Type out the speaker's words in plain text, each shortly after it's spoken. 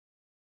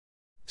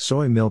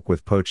Soy milk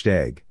with poached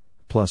egg,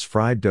 plus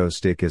fried dough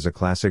stick is a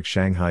classic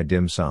Shanghai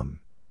dim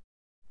sum.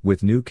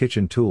 With new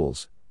kitchen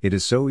tools, it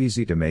is so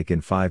easy to make in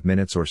 5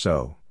 minutes or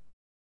so.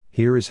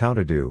 Here is how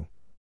to do.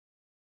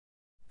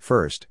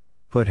 First,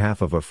 put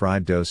half of a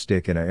fried dough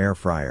stick in an air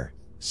fryer,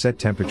 set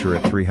temperature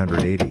at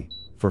 380,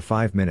 for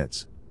 5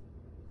 minutes.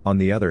 On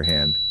the other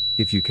hand,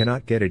 if you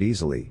cannot get it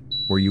easily,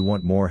 or you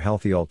want more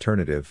healthy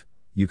alternative,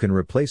 you can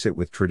replace it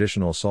with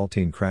traditional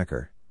saltine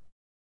cracker.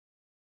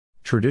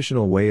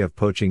 Traditional way of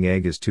poaching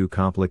egg is too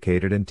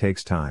complicated and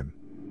takes time.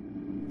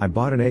 I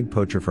bought an egg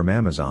poacher from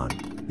Amazon.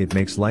 It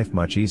makes life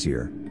much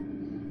easier.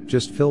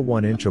 Just fill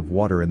 1 inch of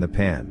water in the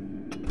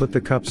pan, put the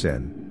cups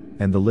in,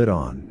 and the lid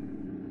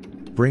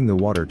on. Bring the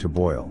water to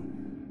boil.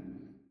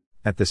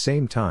 At the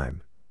same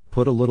time,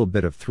 put a little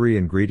bit of 3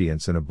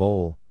 ingredients in a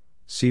bowl: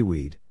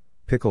 seaweed,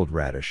 pickled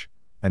radish,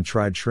 and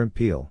dried shrimp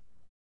peel.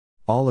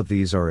 All of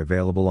these are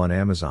available on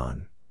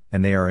Amazon,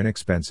 and they are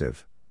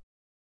inexpensive.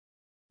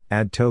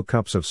 Add 2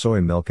 cups of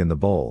soy milk in the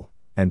bowl,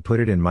 and put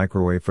it in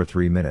microwave for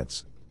 3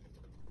 minutes.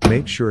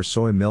 Make sure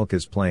soy milk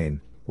is plain,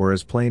 or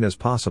as plain as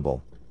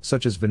possible,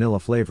 such as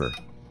vanilla flavor.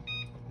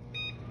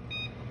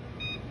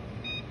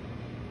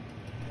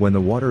 When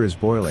the water is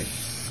boiling,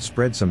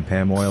 spread some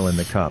palm oil in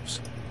the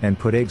cups, and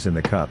put eggs in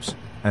the cups,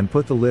 and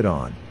put the lid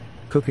on,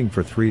 cooking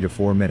for 3 to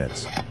 4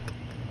 minutes.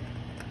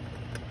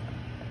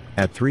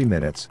 At 3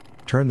 minutes,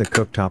 turn the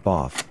cooktop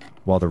off,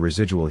 while the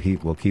residual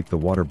heat will keep the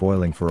water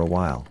boiling for a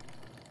while.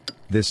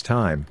 This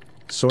time,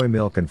 soy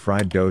milk and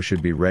fried dough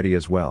should be ready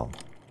as well.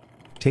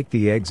 Take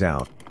the eggs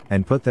out,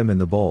 and put them in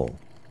the bowl.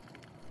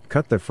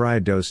 Cut the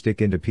fried dough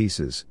stick into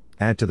pieces,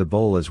 add to the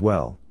bowl as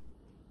well.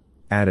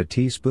 Add a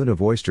teaspoon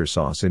of oyster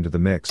sauce into the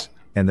mix,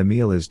 and the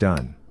meal is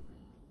done.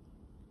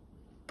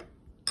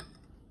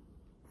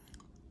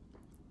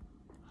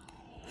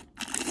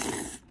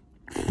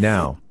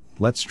 Now,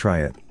 let's try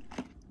it.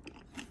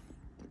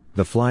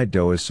 The fried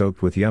dough is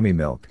soaked with yummy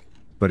milk,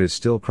 but is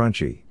still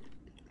crunchy.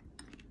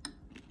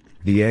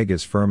 The egg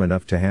is firm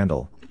enough to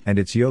handle, and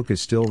its yolk is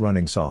still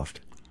running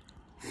soft.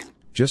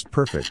 Just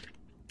perfect.